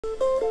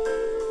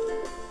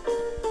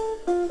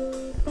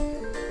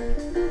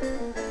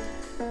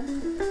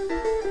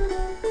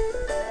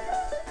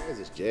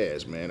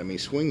jazz, man. I mean,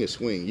 swing is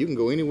swing. You can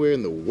go anywhere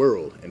in the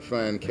world and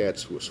find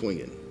cats who are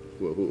swinging,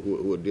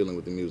 who are dealing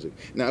with the music.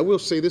 Now, I will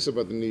say this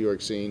about the New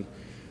York scene.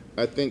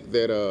 I think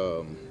that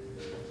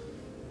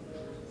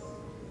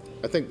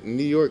I think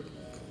New York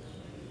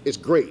is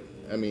great.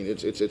 I mean,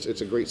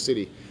 it's a great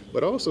city,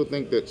 but I also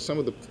think that some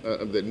of the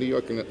that New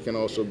York can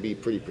also be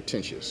pretty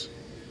pretentious.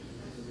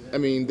 I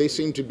mean, they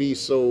seem to be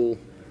so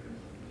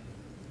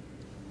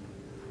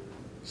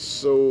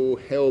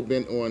hell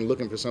bent on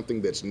looking for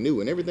something that's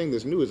new, and everything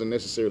that's new isn't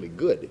necessarily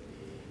good.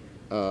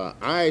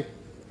 I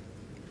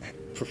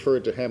prefer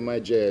to have my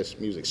jazz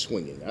music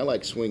swinging. I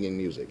like swinging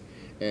music,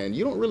 and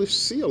you don't really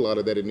see a lot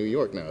of that in New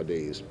York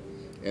nowadays.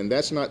 And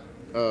that's not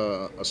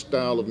a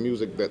style of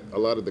music that a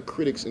lot of the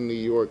critics in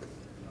New York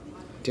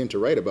tend to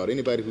write about.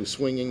 Anybody who's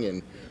swinging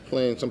and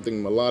playing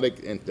something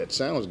melodic and that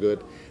sounds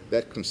good,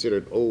 that's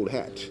considered old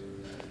hat.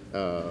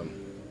 Um,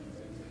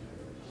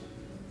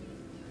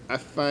 I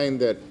find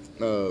that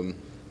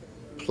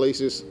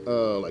places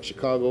like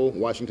Chicago,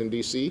 Washington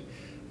D.C.,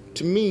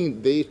 to me,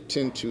 they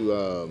tend to.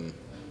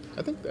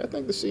 I think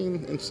the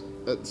scene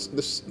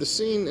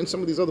in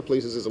some of these other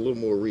places is a little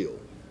more real.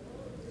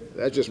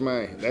 That's just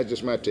my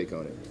take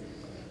on it.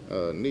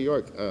 New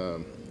York,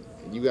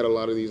 you got a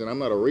lot of these, and I'm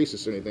not a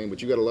racist or anything,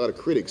 but you got a lot of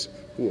critics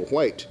who are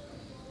white,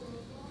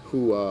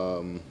 who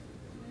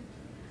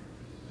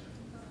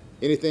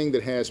anything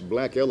that has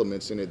black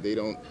elements in it, they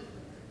don't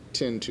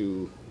tend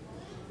to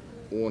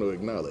want to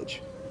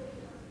acknowledge.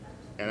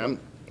 And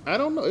I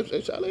don't know. A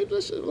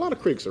lot of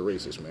critics are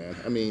racist, man.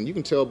 I mean, you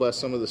can tell by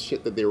some of the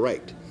shit that they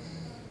write.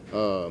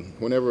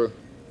 Whenever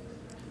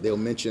they'll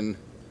mention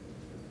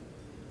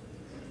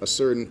a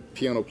certain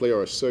piano player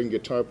or a certain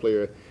guitar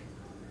player,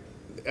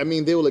 I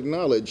mean, they will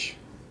acknowledge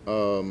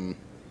that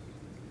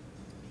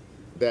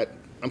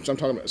I'm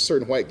talking about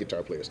certain white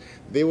guitar players.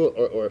 They will,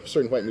 or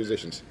certain white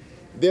musicians.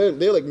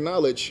 They'll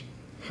acknowledge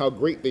how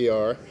great they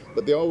are,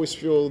 but they always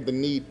feel the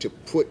need to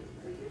put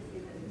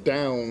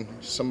down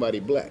somebody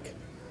black,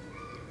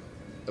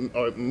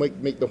 or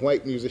make the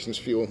white musicians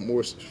feel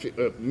more,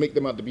 make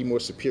them out to be more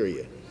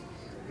superior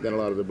than a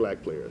lot of the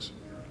black players.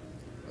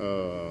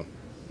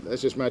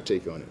 That's just my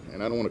take on it,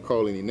 and I don't want to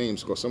call any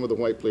names because some of the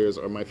white players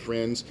are my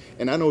friends,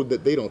 and I know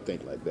that they don't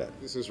think like that.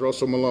 This is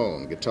Russell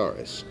Malone,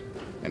 guitarist,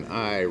 and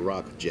I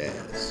rock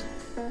jazz.